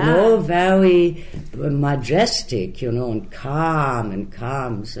animal, very majestic, and calm and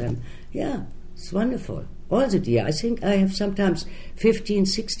calms. And yeah, it's wonderful. All the deer. I think I have sometimes 15,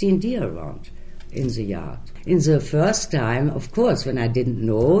 16 deer around in the yard. In the first time, of course, when I didn't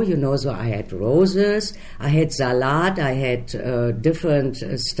know, so I had roses, I had salad, I had different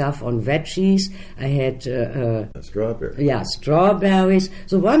stuff on veggies, I had... strawberries. Yeah, strawberries.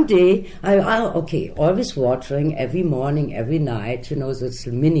 So one day, always watering every morning, every night, this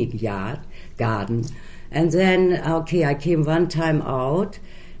mini garden. And then, I came one time out,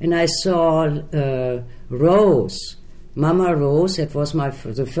 and I saw rose Mama Rose, that was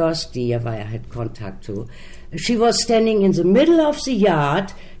the first deer I had contact to. She was standing in the middle of the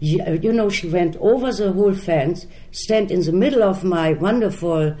yard. You know, she went over the whole fence, stand in the middle of my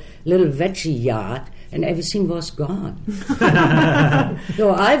wonderful little veggie yard, and everything was gone.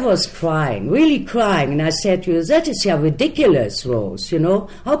 So I was crying, really crying, and I said to her, that is yeah ridiculous, Rose, you know.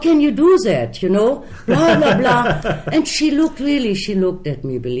 How can you do that, you know? Blah, blah, blah. And she looked at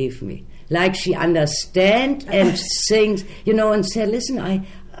me, believe me, like she understand and thinks, you know, and said, listen,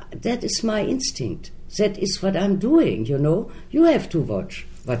 that is my instinct. That is what I'm doing, you know. You have to watch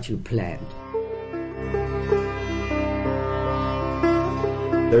what you planned.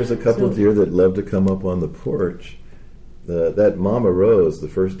 There's a couple of deer that love to come up on the porch. That Mama Rose, the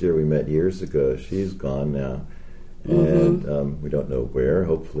first deer we met years ago, she's gone now. And we don't know where.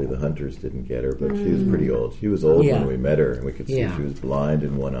 Hopefully the hunters didn't get her, but she was pretty old. She was old when we met her, and we could see she was blind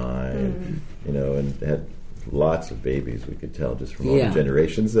in one eye, and, you know, and had lots of babies, we could tell, just from all the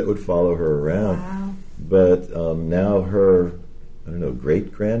generations that would follow her around. Wow. But now her, I don't know,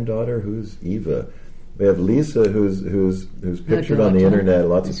 great-granddaughter, who's Eva. We have Lisa, who's pictured on the internet.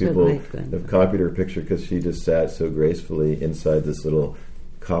 Lots of people have copied her picture because she just sat so gracefully inside this little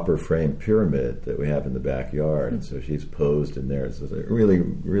copper frame pyramid that we have in the backyard. And so she's posed in there. It's a really,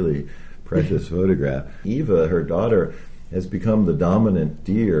 really precious photograph. Eva, her daughter, has become the dominant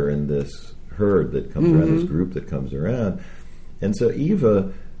deer in this herd that comes around, this group that comes around. And so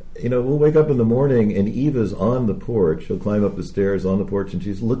Eva, you know, we'll wake up in the morning and Eva's on the porch. She'll climb up the stairs on the porch and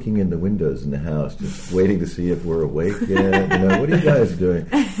she's looking in the windows in the house, just waiting to see if we're awake yet. You know, what are you guys doing?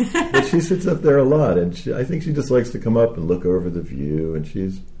 But she sits up there a lot, and I think she just likes to come up and look over the view, and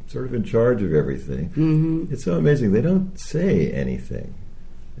she's sort of in charge of everything. It's so amazing. They don't say anything.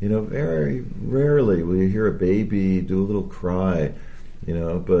 You know, very rarely will you hear a baby do a little cry, you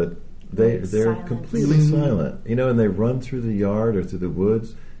know, but they're completely silent. You know, and they run through the yard or through the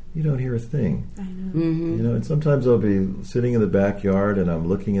woods. You don't hear a thing. I know. You know, and sometimes I'll be sitting in the backyard and I'm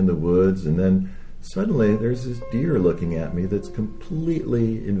looking in the woods, and then suddenly there's this deer looking at me that's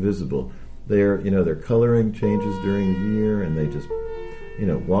completely invisible. Their coloring changes during the year, and they just, you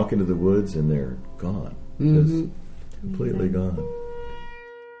know, walk into the woods and they're gone. Just completely gone.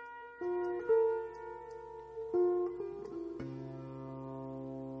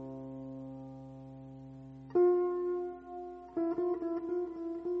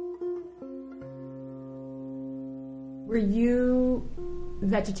 Were you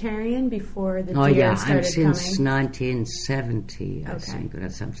vegetarian before the deer started coming? I'm since 1970, I think, or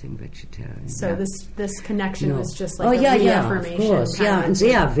something vegetarian. So this connection was just like a reaffirmation. Of course, and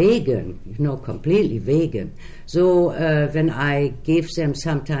they are vegan, you know, completely vegan. So when I gave them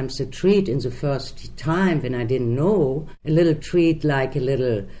sometimes a treat in the first time when I didn't know, a little treat like a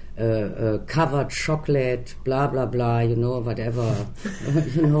little covered chocolate, blah, blah, blah, you know, whatever,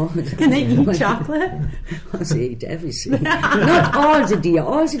 you know. Can they eat chocolate? They eat everything. Not all the deer.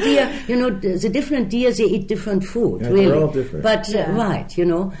 All the deer, you know, the different deer, they eat different food, really. They're all different. But, right, you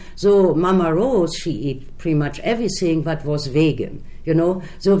know. So Mama Rose, she eat pretty much everything but was vegan. You know,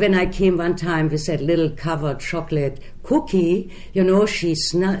 so when I came one time with that little covered chocolate cookie, you know, she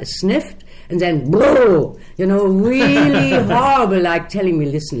sniffed and then, whoa, you know, really horrible, like telling me,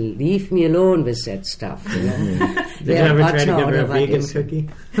 listen, leave me alone with that stuff. You know? Did you ever try to give her a vegan cookie?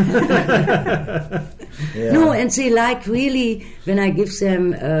 No, and they like really, when I give them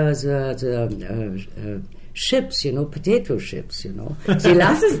the chips, you know, potato chips, you know. They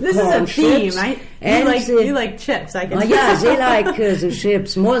like this is a theme, right? You like chips, I guess. Yeah, they like the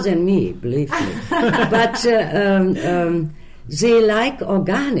chips more than me, believe me. But they like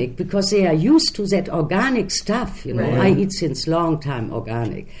organic because they are used to that organic stuff, you know. Right. I eat since long time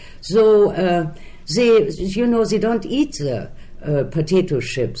organic. So they, you know, they don't eat the potato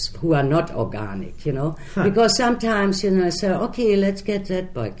chips who are not organic, you know, because sometimes, you know, I say, okay, let's get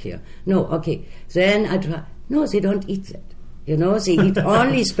that back here. No, okay, then I try. No, they don't eat that. You know, they eat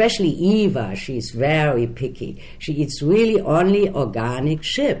only, especially Eva, she's very picky. She eats really only organic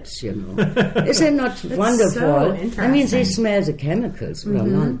chips, you know. Is it not wonderful? So I mean, they smell the chemicals, well,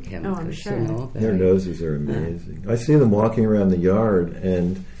 non-chemicals, I'm sure. you know. Their noses are amazing. I see them walking around the yard,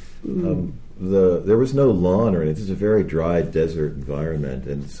 and there was no lawn or anything. It's a very dry desert environment,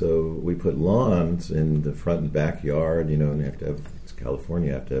 and so we put lawns in the front and backyard, you know, and you have to have, it's California,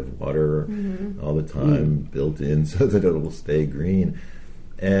 you have to have water all the time built in so that it will stay green.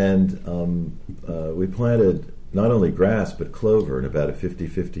 And we planted not only grass but clover in about a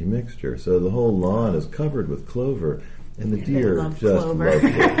 50-50 mixture. So the whole lawn is covered with clover. And the deer just love it.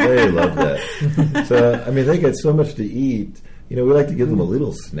 They love that. So, I mean, they get so much to eat. You know, we like to give them a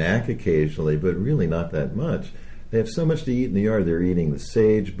little snack occasionally, but really not that much. they have so much to eat in the yard. They're eating the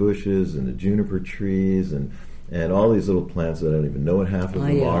sage bushes and the juniper trees and all these little plants that I don't even know what half of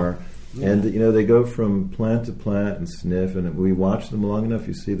them are. Yeah. And, they go from plant to plant and sniff, and we watch them long enough,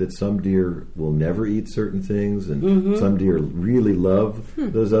 you see that some deer will never eat certain things, and some deer really love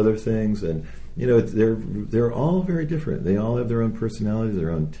those other things. And, they're all very different. They all have their own personalities,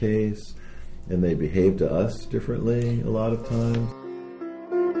 their own tastes, and they behave to us differently a lot of times.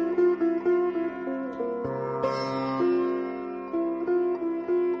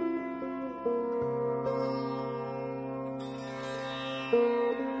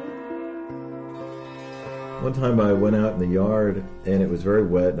 One time I went out in the yard and it was very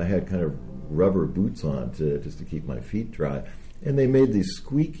wet, and I had kind of rubber boots on just to keep my feet dry, and they made these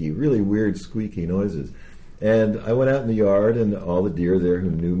squeaky, really weird squeaky noises. And I went out in the yard, and all the deer there who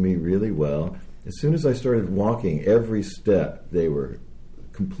knew me really well, as soon as I started walking, every step, they were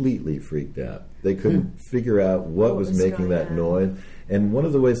completely freaked out. They couldn't figure out what was making that noise. And one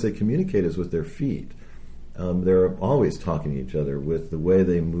of the ways they communicate is with their feet. They're always talking to each other with the way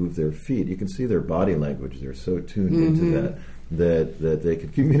they move their feet. You can see their body language. They're so tuned into that they can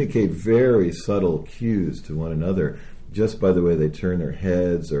communicate very subtle cues to one another just by the way they turn their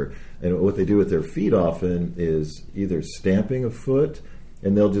heads. And what they do with their feet often is either stamping a foot,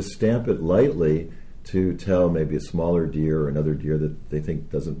 and they'll just stamp it lightly to tell maybe a smaller deer or another deer that they think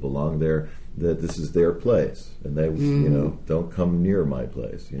doesn't belong there that this is their place. And they, don't come near my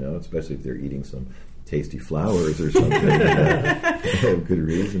place, especially if they're eating some tasty flowers or something. They have good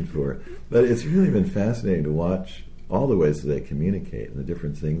reason for it. But it's really been fascinating to watch all the ways that they communicate and the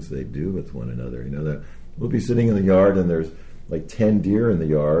different things they do with one another. That we'll be sitting in the yard and there's like 10 deer in the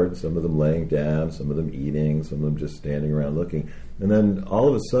yard, some of them laying down, some of them eating, some of them just standing around looking. And then all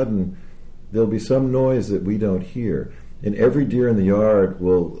of a sudden there'll be some noise that we don't hear. And every deer in the yard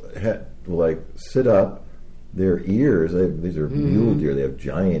will sit up. Their ears, these are mule deer, they have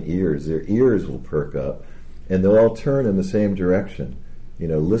giant ears, their ears will perk up, and they'll all turn in the same direction,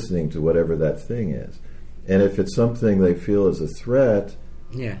 listening to whatever that thing is. And if it's something they feel is a threat,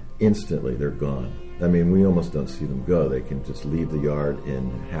 instantly they're gone. I mean, we almost don't see them go. They can just leave the yard in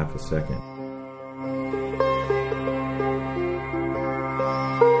half a second.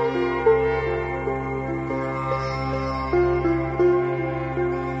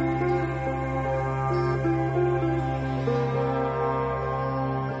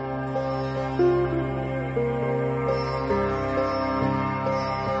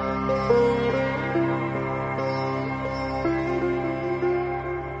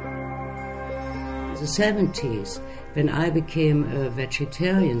 The 70s, when I became a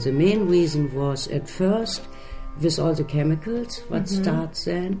vegetarian, the main reason was at first with all the chemicals, what starts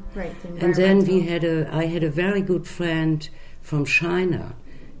then. Right, and then I had a very good friend from China.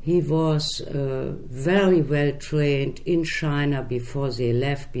 He was very well trained in China before they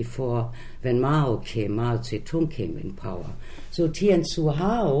left, when Mao Zedong came in power. So Tien Tzu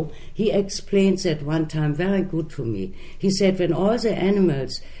Hao, he explains that one time very good to me. He said when all the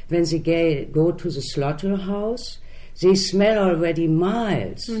animals, when they go to the slaughterhouse, they smell already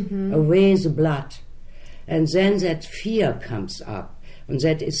miles away the blood. And then that fear comes up, and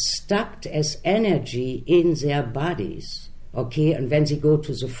that is stuck as energy in their bodies. Okay, and when they go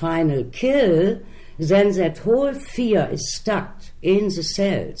to the final kill, then that whole fear is stuck in the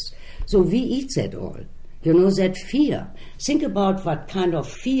cells. So we eat that all. That fear. Think about what kind of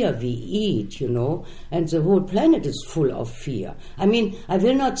fear we eat, and the whole planet is full of fear. I mean, I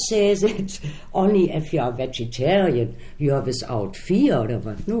will not say that only if you are vegetarian, you are without fear or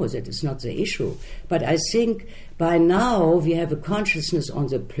what. No, that is not the issue. But I think by now we have a consciousness on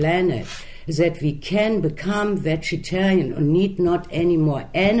the planet that we can become vegetarian and need not any more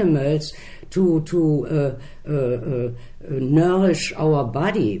animals to nourish our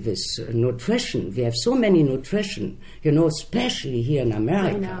body with nutrition. We have so many nutrition, especially here in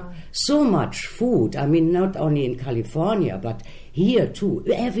America. So much food. I mean, not only in California, but here too.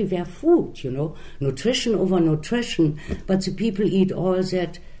 Everywhere food, Nutrition over nutrition. But the people eat all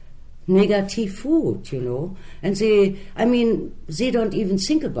that negative food, and they don't even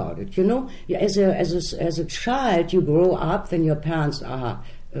think about it, As a child, you grow up when your parents are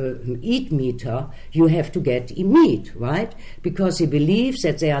eat meater, you have to get meat, right? Because they believe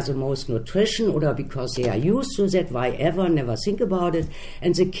that they are the most nutrition, or because they are used to that, why ever, never think about it.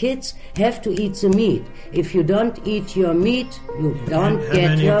 And the kids have to eat the meat. If you don't eat your meat, you don't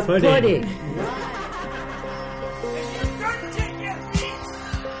get your pudding.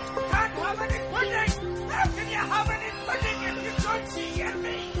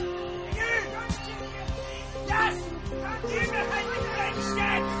 Yes!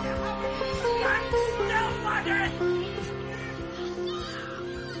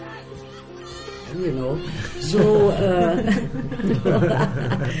 you know. So,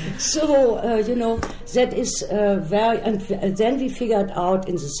 you know, that is very. And then we figured out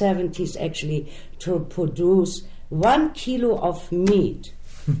in the 70s actually to produce 1 kilo of meat.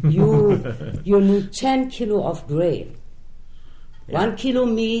 You need 10 kilo of grain. Yeah. 1 kilo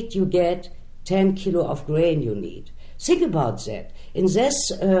meat, you get 10 kilo of grain you need. Think about that. In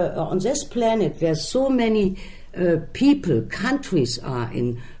this, on this planet where so many people, countries are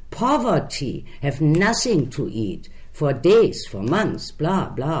in poverty, have nothing to eat for days, for months, blah,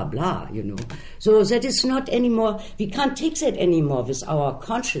 blah, blah, you know. So that is not anymore, we can't take that anymore with our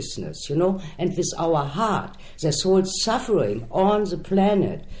consciousness, you know, and with our heart. There's whole suffering on the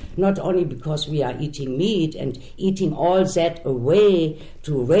planet, not only because we are eating meat and eating all that away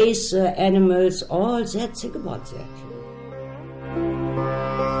to raise animals, all that, think about that.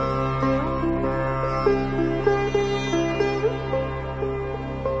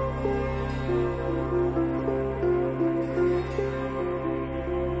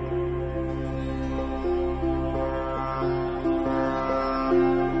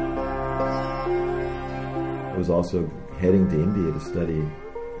 I was also heading to India to study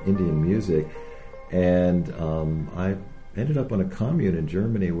Indian music, and I ended up on a commune in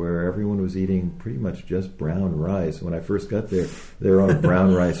Germany where everyone was eating pretty much just brown rice. When I first got there, they were on a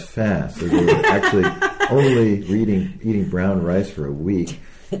brown rice fast. So they were actually only eating brown rice for a week.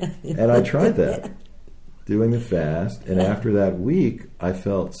 And I tried that, doing the fast. And after that week, I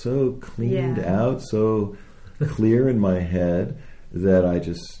felt so cleaned out, so clear in my head that I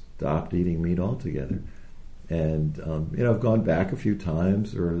just stopped eating meat altogether. And, you know, I've gone back a few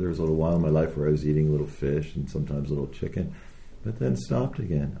times, or there was a little while in my life where I was eating a little fish and sometimes a little chicken, but then stopped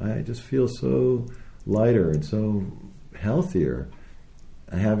again. I just feel so lighter and so healthier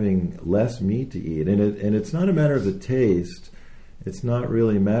having less meat to eat. And it's not a matter of the taste. It's not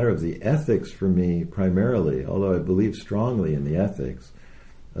really a matter of the ethics for me primarily, although I believe strongly in the ethics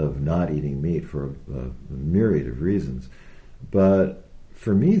of not eating meat for a myriad of reasons. But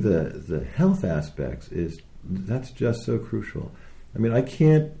for me, the health aspects that's just so crucial. I mean, I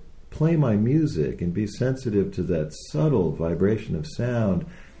can't play my music and be sensitive to that subtle vibration of sound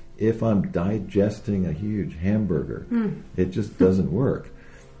if I'm digesting a huge hamburger. It just doesn't work.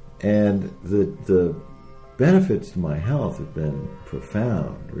 And the benefits to my health have been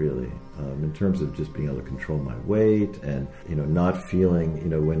profound, really, in terms of just being able to control my weight and, you know, not feeling, you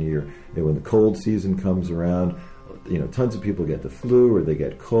know, when the cold season comes around, you know, tons of people get the flu or they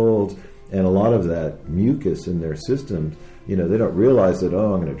get colds. And a lot of that mucus in their systems, you know, they don't realize that,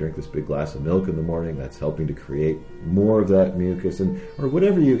 oh, I'm going to drink this big glass of milk in the morning. That's helping to create more of that mucus. Or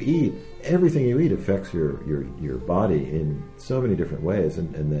whatever you eat, everything you eat affects your body in so many different ways,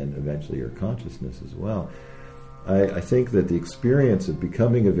 and then eventually your consciousness as well. I think that the experience of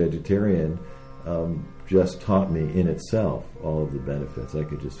becoming a vegetarian just taught me in itself all of the benefits. I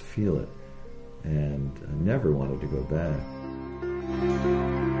could just feel it. And I never wanted to go back.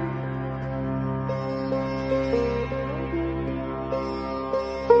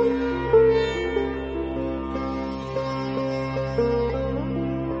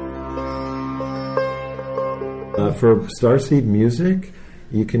 For Starseed Music,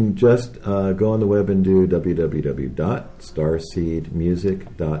 you can just go on the web and do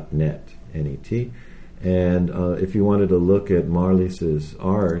www.starseedmusic.net, N-E-T. And if you wanted to look at Marlise's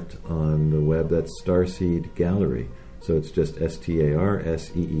art on the web, that's Starseed Gallery. So it's just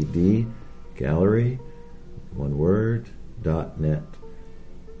STARSEED Gallery, one word, .net.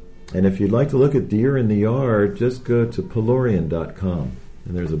 And if you'd like to look at deer in the yard, just go to Pelorian.com.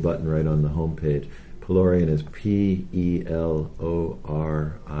 And there's a button right on the homepage. Pelorian is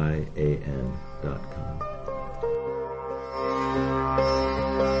PELORIAN.com.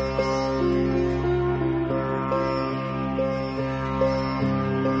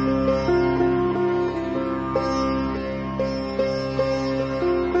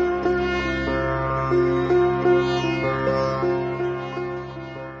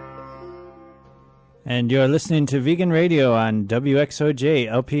 And you're listening to Vegan Radio on WXOJ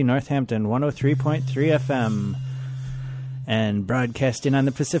LP Northampton 103.3 FM and broadcasting on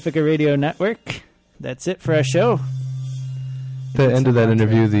the Pacifica Radio Network. That's it for our show. The end of that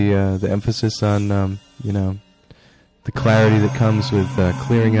interview, the emphasis on you know, the clarity that comes with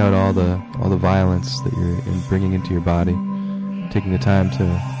clearing out all the violence that you're bringing into your body, taking the time to,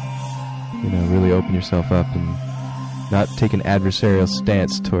 you know, really open yourself up and not take an adversarial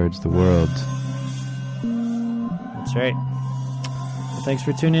stance towards the world. That's right. Well, thanks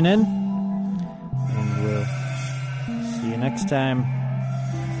for tuning in, and we'll see you next time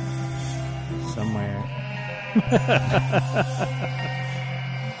somewhere.